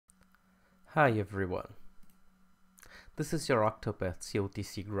Hi everyone, this is your Octopath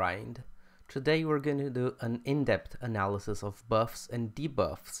COTC grind. Today we're going to do an in-depth analysis of buffs and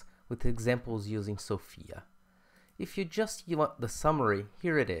debuffs with examples using Sophia. If you just want the summary,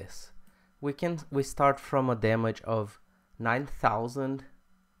 here it is. We start from a damage of 9,000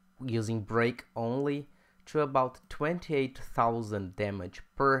 using break only to about 28,000 damage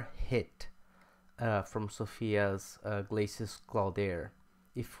per hit from Sophia's Glacius Claudaire,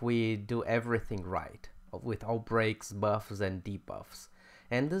 if we do everything right, with all breaks, buffs and debuffs.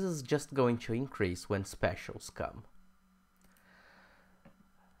 And this is just going to increase when specials come.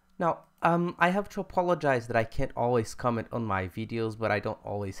 Now, I have to apologize that I can't always comment on my videos, but I don't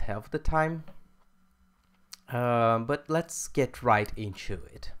always have the time. But let's get right into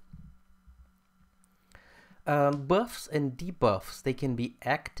it. Buffs and debuffs, they can be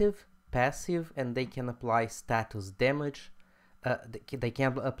active, passive, and they can apply status damage. They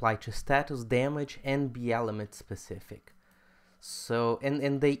can apply to status, damage, and be element specific. So,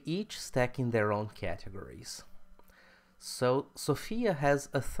 and they each stack in their own categories. So Sophia has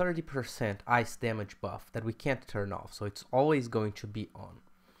a 30% ice damage buff that we can't turn off, so it's always going to be on.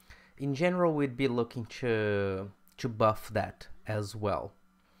 In general, we'd be looking to buff that as well.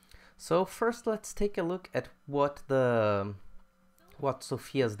 So first, let's take a look at what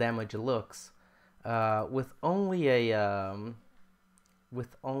Sophia's damage looks with only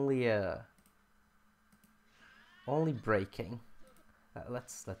breaking.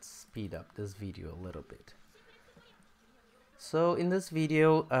 Let's speed up this video a little bit. So in this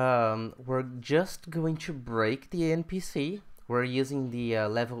video, we're just going to break the NPC. We're using the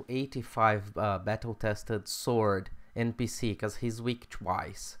level 85 battle-tested sword NPC because he's weak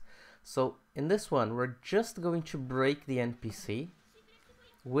twice. So in this one, we're just going to break the NPC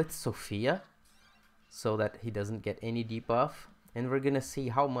with Sophia so that he doesn't get any debuff. And we're gonna see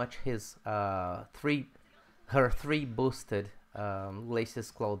how much his her three boosted Glacius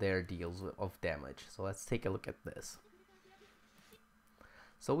Claudaire deals of damage. So let's take a look at this.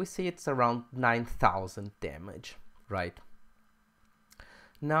 So we see it's around 9,000 damage, right?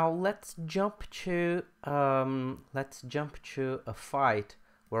 Now let's jump to a fight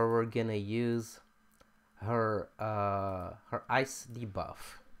where we're gonna use her ice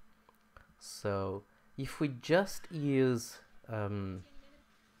debuff. So if we just use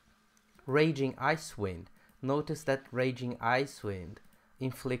Raging Icewind, notice that Raging Icewind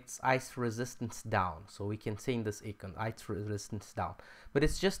inflicts ice resistance down. So we can see in this icon, ice resistance down, but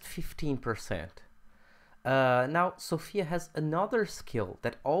it's just 15%. Now Sophia has another skill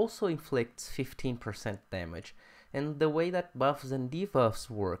that also inflicts 15% damage. And the way that buffs and debuffs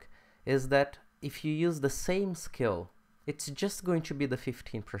work is that if you use the same skill, it's just going to be the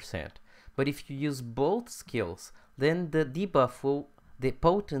 15%. But if you use both skills, then the the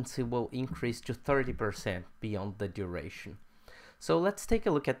potency will increase to 30% beyond the duration. So let's take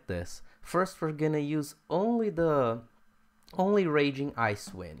a look at this. First, we're gonna use only Raging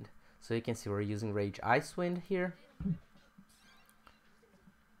Icewind. So you can see we're using Rage Icewind here.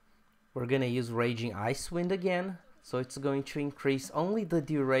 We're gonna use Raging Icewind again. So it's going to increase only the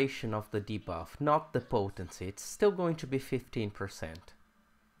duration of the debuff, not the potency. It's still going to be 15%.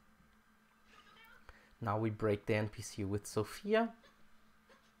 Now we break the NPC with Sophia.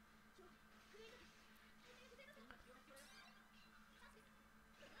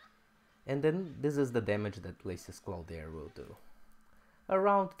 And then this is the damage that Glacius Claudaire will do.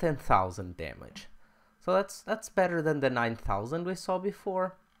 Around 10,000 damage. So that's better than the 9,000 we saw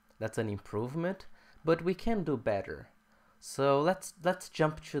before. That's an improvement, but we can do better. So let's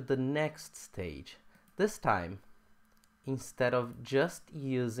jump to the next stage. This time, instead of just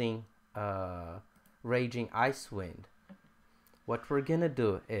using Raging Icewind, what we're gonna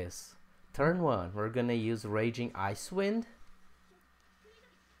do is turn 1, we're gonna use Raging Icewind.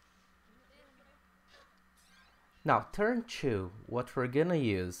 Now turn 2, what we're gonna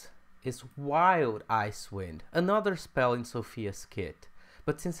use is Wild Icewind, another spell in Sophia's kit.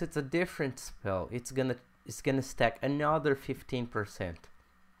 But since it's a different spell, it's gonna stack another 15%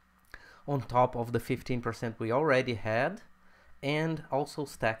 on top of the 15% we already had, and also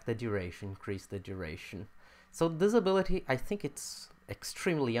stack the duration, increase the duration. So this ability, I think it's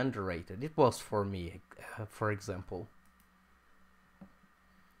extremely underrated. It was for me, for example.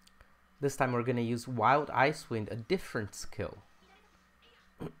 This time we're gonna use Wild Icewind, a different skill.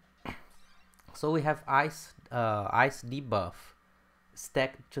 So we have ice debuff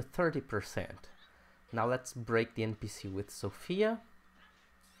stacked to 30%. Now let's break the NPC with Sophia.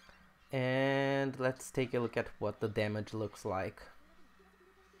 And let's take a look at what the damage looks like.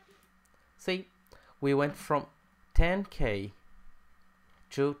 See, we went from 10k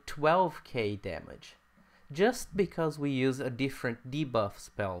to 12k damage, just because we use a different debuff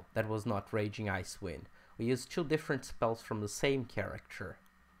spell that was not Raging Icewind. We use two different spells from the same character.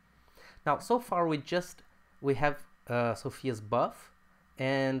 Now, so far we have Sophia's buff,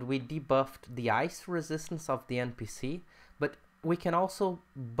 and we debuffed the ice resistance of the NPC, but we can also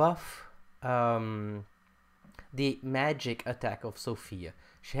buff the magic attack of Sophia.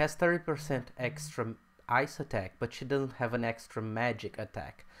 She has 30% extra ice attack, but she doesn't have an extra magic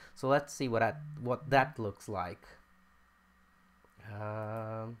attack. So let's see what that looks like.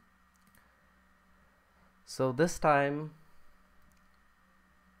 So this time,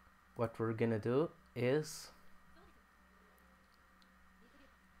 what we're gonna do is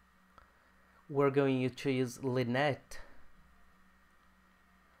we're going to use Lynette.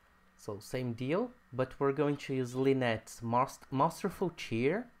 So same deal, but we're going to use Lynette's Masterful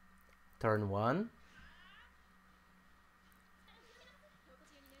Cheer, turn 1.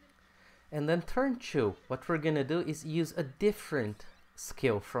 And then turn 2, what we're gonna do is use a different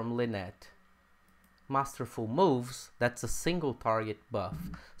skill from Lynette. Masterful Moves, that's a single target buff.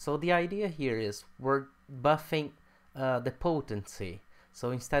 So the idea here is we're buffing the potency.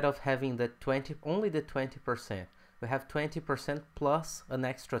 So instead of having the only the 20%, we have 20% plus an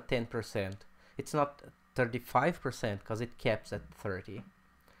extra 10%. It's not 35% because it caps at 30.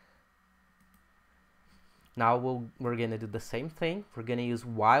 Now we're gonna do the same thing. We're gonna use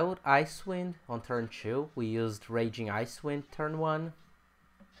Wild Icewind on turn 2. We used Raging Icewind turn 1.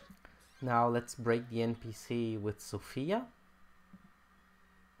 Now let's break the NPC with Sophia.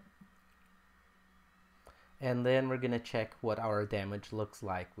 And then we're gonna check what our damage looks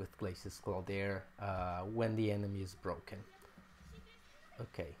like with Glacius Clodair when the enemy is broken.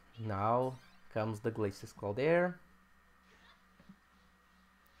 Okay, now comes the Glacius Clodair.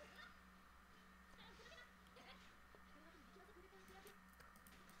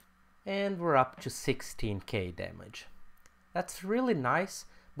 And we're up to 16k damage. That's really nice,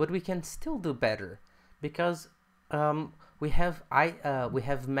 but we can still do better because we have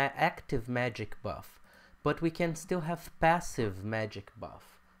active magic buff, but we can still have passive magic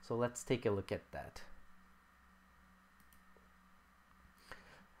buff. So let's take a look at that.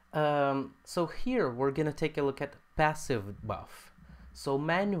 So here we're gonna take a look at passive buff. So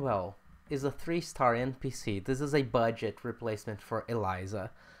Manuel is a 3-star NPC. This is a budget replacement for Eliza.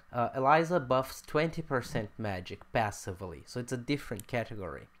 Eliza buffs 20% magic passively, so it's a different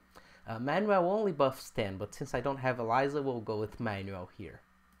category. Manuel only buffs 10, but since I don't have Eliza, we'll go with Manuel here.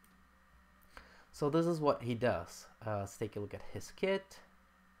 So this is what he does. Let's take a look at his kit.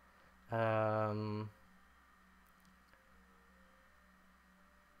 Let's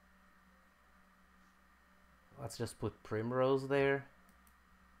just put Primrose there.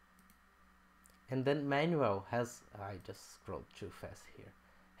 And then Manuel has, I just scrolled too fast here,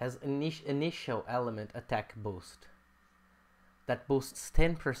 has initial element attack boost. That boosts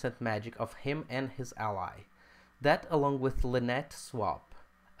 10% magic of him and his ally. That, along with Lynette swap,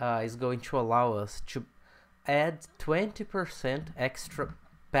 is going to allow us to add 20% extra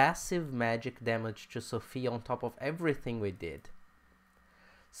passive magic damage to Sophia on top of everything we did.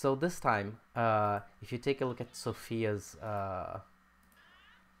 So this time, if you take a look at Sophia's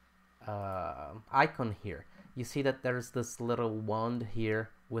icon here, you see that there's this little wand here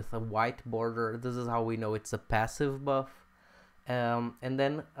with a white border. This is how we know it's a passive buff. And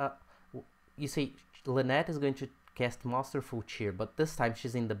then you see Lynette is going to cast Masterful Cheer, but this time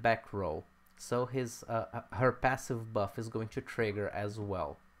she's in the back row, so her passive buff is going to trigger as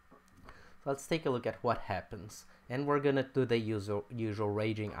well. So let's take a look at what happens, and we're gonna do the usual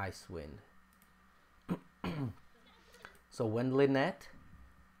Raging Icewind. So when Lynette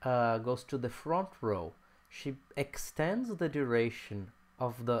goes to the front row, she extends the duration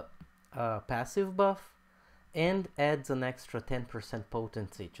of the passive buff and adds an extra 10%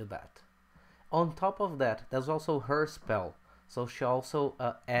 potency to that. On top of that, there's also her spell, so she also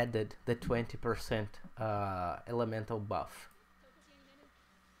added the 20% elemental buff.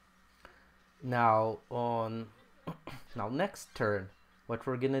 Now next turn, what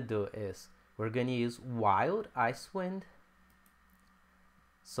we're gonna do is we're gonna use Wild Icewind,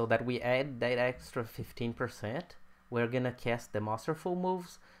 so that we add that extra 15%. We're gonna cast the Masterful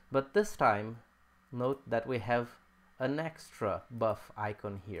Moves, but this time, note that we have an extra buff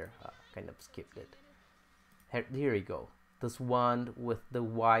icon here. Kind of skipped it. Here we go. This wand with the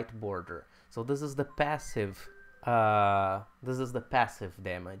white border. So this is the passive. This is the passive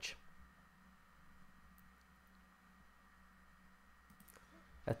damage.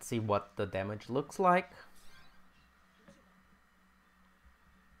 Let's see what the damage looks like.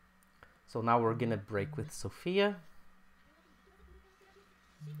 So now we're gonna break with Sophia.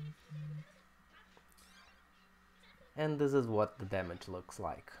 And this is what the damage looks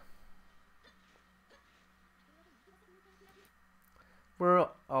like. We're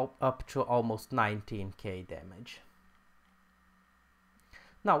up to almost 19k damage.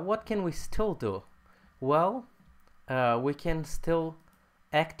 Now, what can we still do? Well, we can still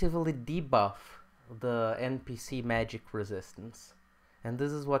actively debuff the NPC magic resistance. And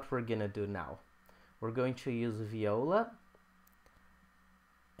this is what we're gonna do now. We're going to use Viola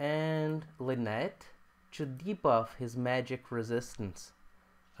and Lynette to debuff his magic resistance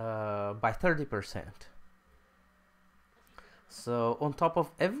by 30%. So on top of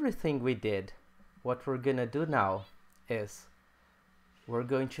everything we did, what we're gonna do now is we're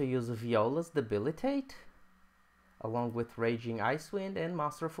going to use Viola's Debilitate along with Raging Icewind and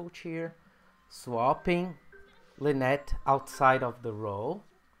Masterful Cheer, swapping Lynette outside of the row.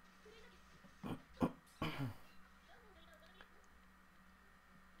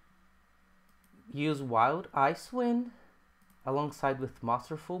 Use Wild Icewind alongside with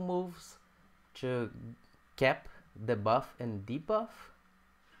Masterful moves to cap, debuff and debuff.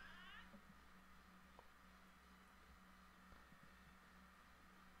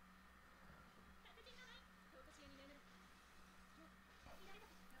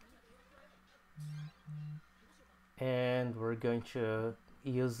 And we're going to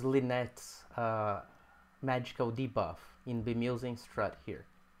use Lynette's magical debuff in Bemusing Strut here.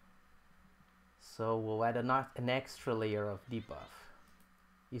 So we'll add an extra layer of debuff.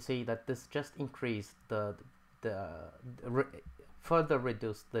 You see that this just increased further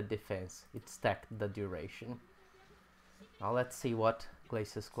reduced the defense. It stacked the duration. Now let's see what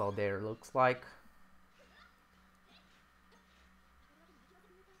Glacius Cloudera looks like.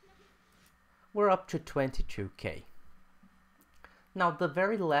 We're up to 22k. Now the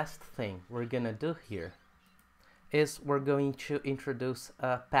very last thing we're gonna do here is we're going to introduce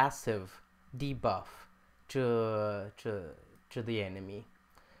a passive debuff to the enemy.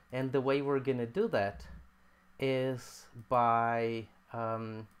 And the way we're gonna do that is by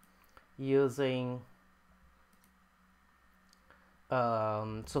using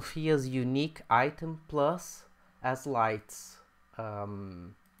Sophia's unique item plus Aslight's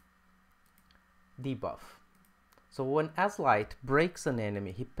debuff. So when Aslight breaks an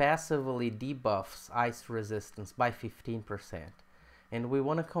enemy, he passively debuffs ice resistance by 15%. And we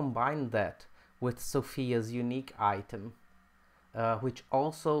want to combine that with Sophia's unique item, which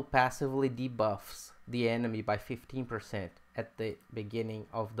also passively debuffs the enemy by 15% at the beginning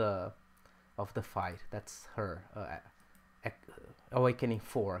of the fight. That's her Awakening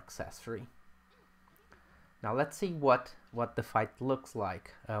 4 accessory. Now let's see what the fight looks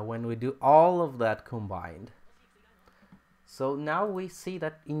like when we do all of that combined. So now we see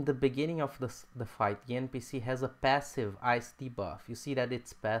that in the beginning of the fight, the NPC has a passive ice debuff. You see that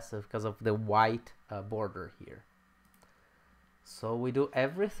it's passive because of the white border here. So we do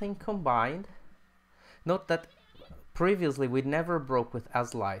everything combined. Note that previously we never broke with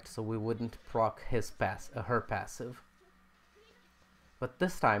Aslight, so we wouldn't proc her passive. But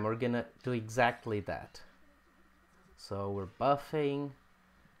this time we're gonna do exactly that. So we're buffing,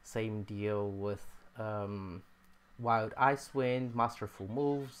 same deal with Wild Icewind, Masterful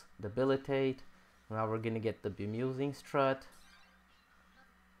moves, Debilitate. Now we're gonna get the Bemusing Strut.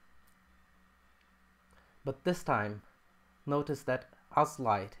 But this time, notice that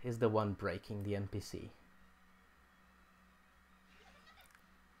Aslight is the one breaking the NPC.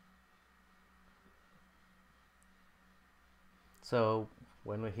 So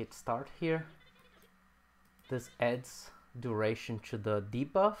when we hit start here, this adds duration to the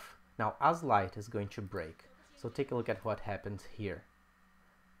debuff. Now Aslight is going to break. So take a look at what happens here.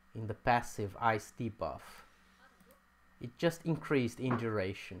 In the passive ice debuff, it just increased in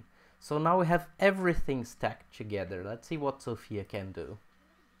duration. So now we have everything stacked together. Let's see what Sophia can do.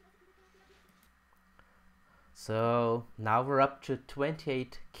 So now we're up to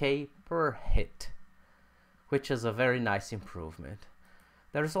 28k per hit, which is a very nice improvement.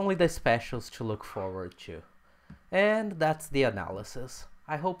 There's only the specials to look forward to. And that's the analysis.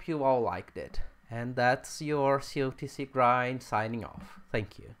 I hope you all liked it. And that's your COTC grind signing off.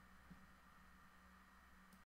 Thank you.